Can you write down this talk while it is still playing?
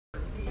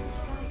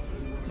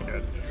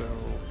guys, so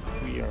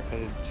we are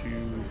headed to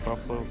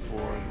Buffalo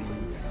for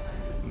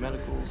the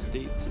Medical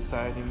State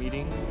Society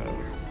meeting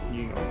of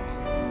New York.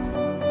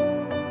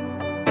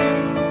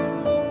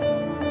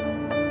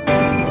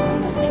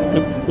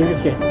 You're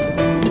just kidding.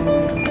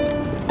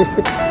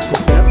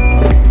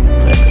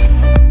 Thanks.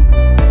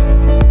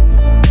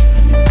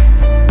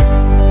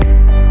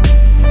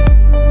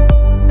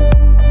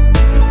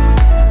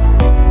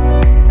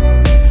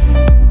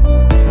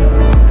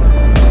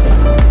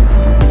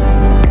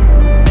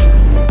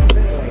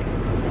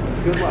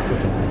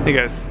 Hey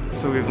guys,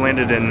 so we've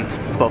landed in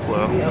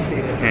Buffalo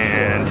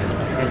and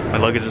my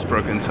luggage is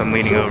broken, so I'm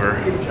leaning over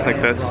like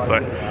this,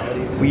 but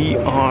we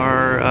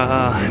are,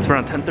 it's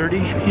around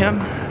 10:30 p.m.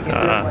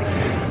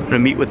 I'm gonna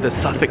meet with the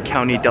Suffolk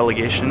County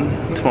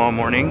delegation tomorrow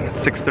morning at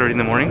 6:30 in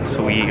the morning,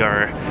 so we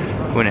are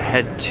going to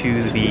head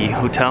to the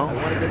hotel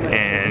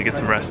and get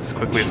some rest as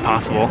quickly as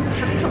possible.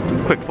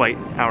 Quick flight,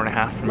 hour and a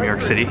half from New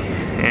York City,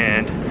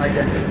 and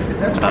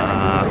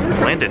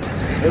landed.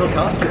 It'll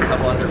cost you a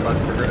couple $100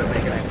 for her to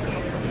make it.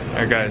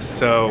 Alright guys,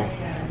 so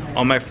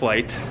on my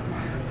flight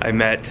I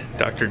met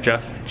Dr.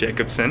 Jeff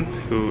Jacobson,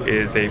 who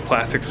is a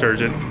plastic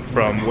surgeon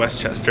from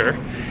Westchester,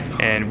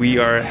 and we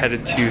are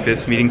headed to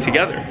this meeting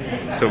together.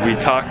 So we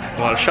talked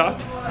a lot of shop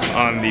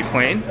on the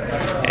plane,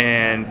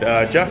 and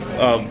Jeff,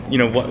 you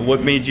know,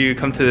 what made you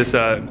come to this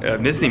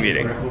MISNY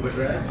meeting?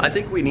 I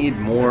think we need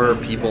more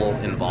people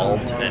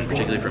involved, and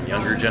particularly from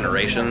younger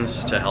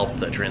generations, to help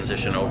the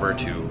transition over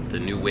to the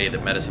new way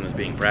that medicine is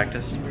being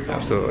practiced.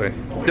 Absolutely.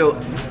 So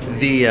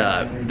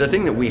the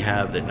thing that we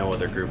have that no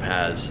other group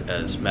has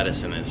as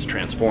medicine is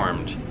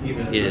transformed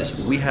is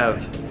we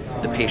have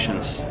the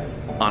patients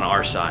on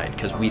our side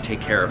because we take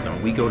care of them.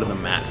 We go to the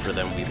mat for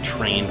them. We've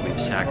trained, we've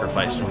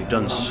sacrificed, and we've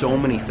done so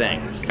many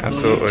things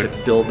Absolutely.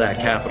 to build that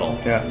capital.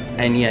 Yeah.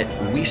 And yet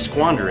we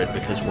squander it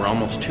because we're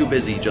almost too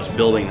busy just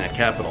building that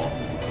capital.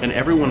 And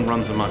everyone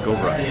runs amok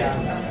over us.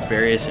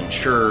 Various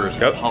insurers,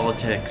 Yep.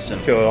 politics,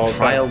 and Feel it all the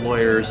trial time.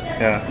 lawyers.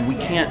 Yeah. We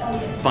can't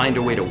find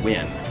a way to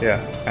win. Yeah,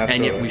 absolutely.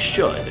 And yet we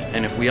should.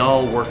 And if we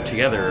all work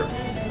together,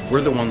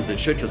 we're the ones that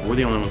should, because we're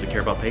the only ones that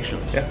care about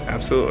patients. Yeah,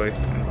 absolutely.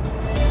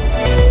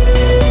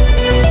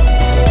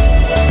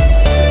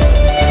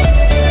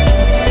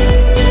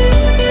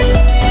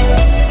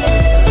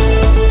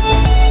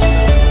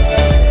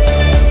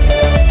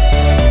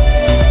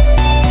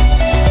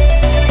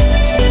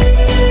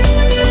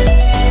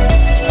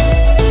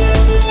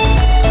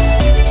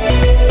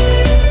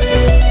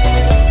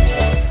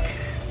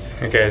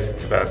 Hey guys,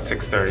 it's about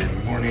 6:30 in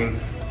the morning.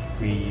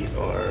 We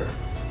are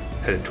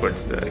headed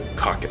towards the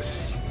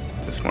caucus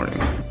this morning.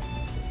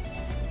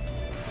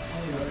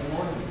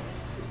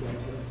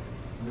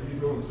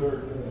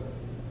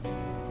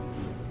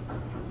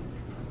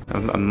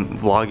 I'm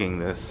vlogging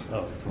this.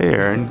 Oh. Hey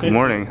Aaron, good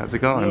morning. How's it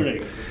going?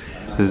 Morning.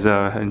 This is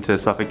into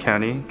Suffolk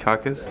County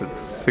caucus. It's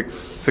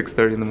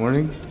 6:30 in the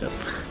morning.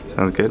 Yes.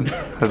 Sounds good.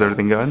 How's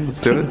everything going? Let's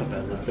do it.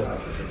 Let's go.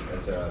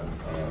 That's a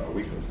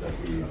weakness that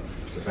the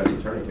defense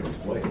attorney can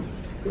exploit.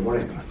 Good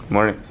morning. Good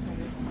morning.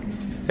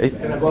 Hey.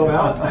 Can I blow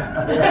out?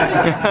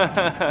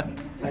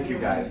 Thank you,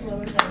 guys.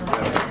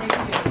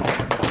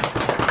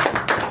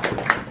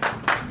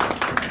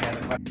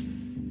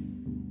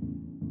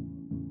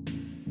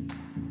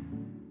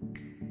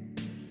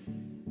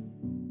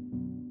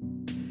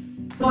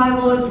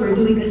 Bylaws, we're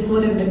doing this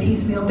sort of in a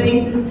piecemeal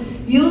basis.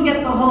 You'll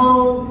get the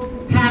whole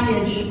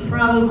package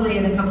probably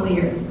in a couple of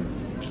years.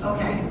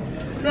 Okay,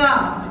 so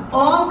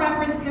all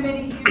reference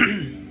committee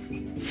here.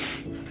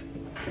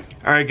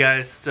 All right,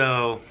 guys.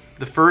 So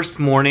the first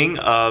morning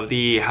of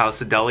the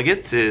House of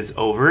Delegates is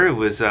over. It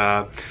was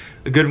a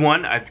good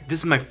one. This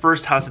is my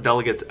first House of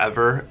Delegates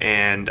ever,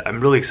 and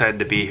I'm really excited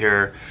to be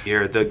here.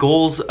 The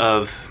goals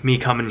of me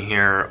coming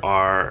here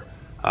are,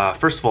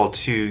 first of all,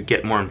 to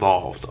get more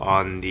involved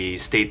on the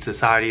state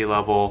society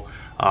level,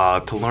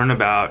 to learn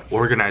about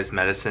organized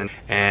medicine,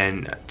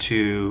 and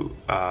to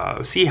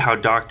see how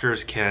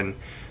doctors can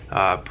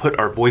put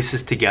our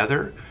voices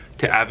together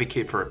to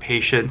advocate for our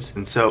patients.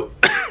 And so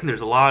there's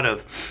a lot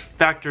of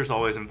factors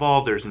always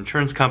involved. There's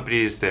insurance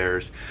companies,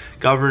 there's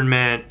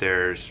government,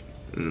 there's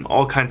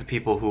all kinds of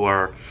people who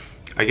are,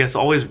 I guess,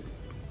 always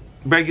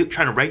trying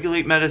to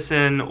regulate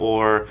medicine,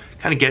 or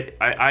kind of get,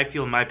 I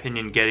feel in my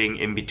opinion, getting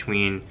in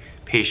between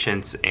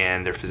patients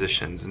and their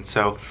physicians. And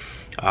so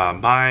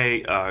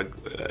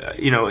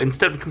you know,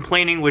 instead of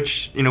complaining,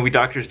 which, you know, we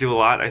doctors do a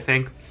lot, I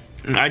think,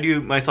 and I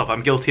do myself,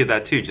 I'm guilty of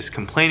that too, just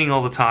complaining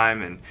all the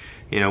time and,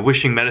 you know,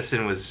 wishing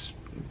medicine was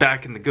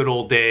back in the good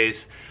old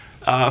days.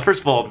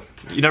 First of all,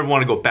 you never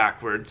want to go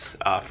backwards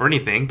for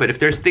anything, but if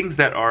there's things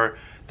that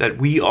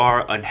we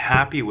are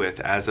unhappy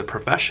with as a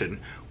profession,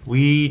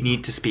 we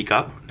need to speak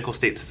up. Medical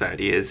State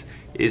Society is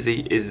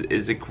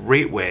a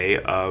great way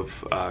of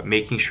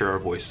making sure our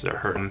voices are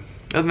heard.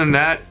 Other than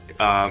that,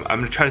 I'm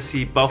gonna try to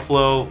see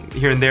Buffalo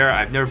here and there.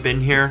 I've never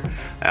been here.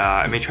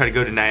 I may try to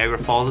go to Niagara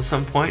Falls at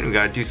some point. We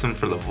gotta do something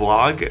for the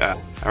vlog.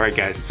 All right,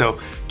 guys. So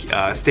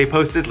stay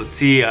posted. Let's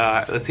see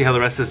how the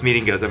rest of this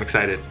meeting goes. I'm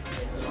excited.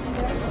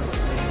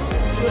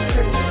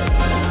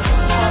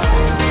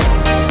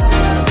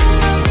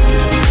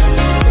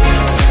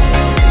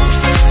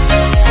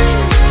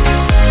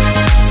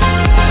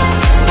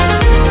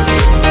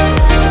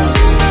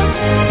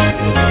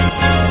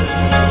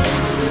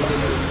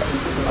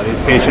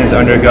 patients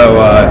undergo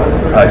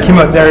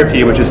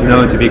chemotherapy, which is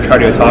known to be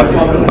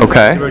cardiotoxic.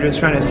 Okay. So we're just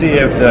trying to see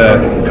if the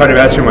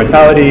cardiovascular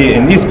mortality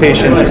in these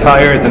patients is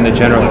higher than the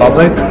general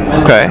public.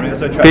 Okay.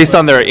 Based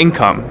on their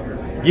income.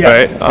 Yeah.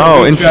 Right. So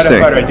Oh, we interesting.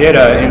 stratified our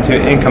data into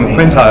income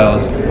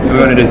quintiles. We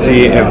wanted to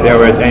see if there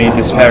was any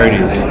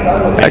disparities.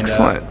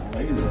 Excellent.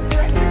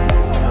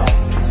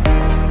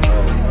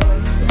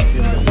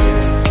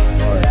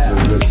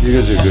 You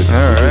guys are good.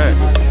 All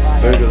right.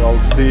 Very good.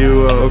 I'll see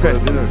you Okay.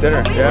 for dinner.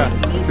 Dinner.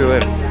 Yeah. See you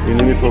later. You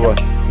need me for what?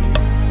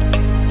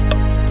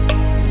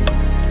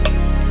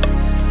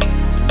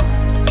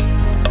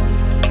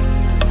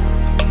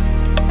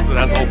 So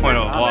that's the whole point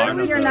of a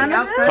vlog. You're none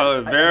of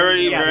this?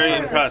 Very, very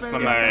impressed by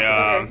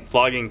my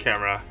vlogging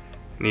camera.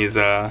 And he's,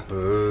 I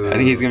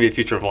think he's gonna be a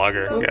future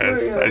vlogger, guys.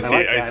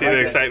 I see the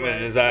excitement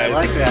in his eyes. I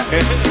like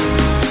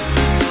that.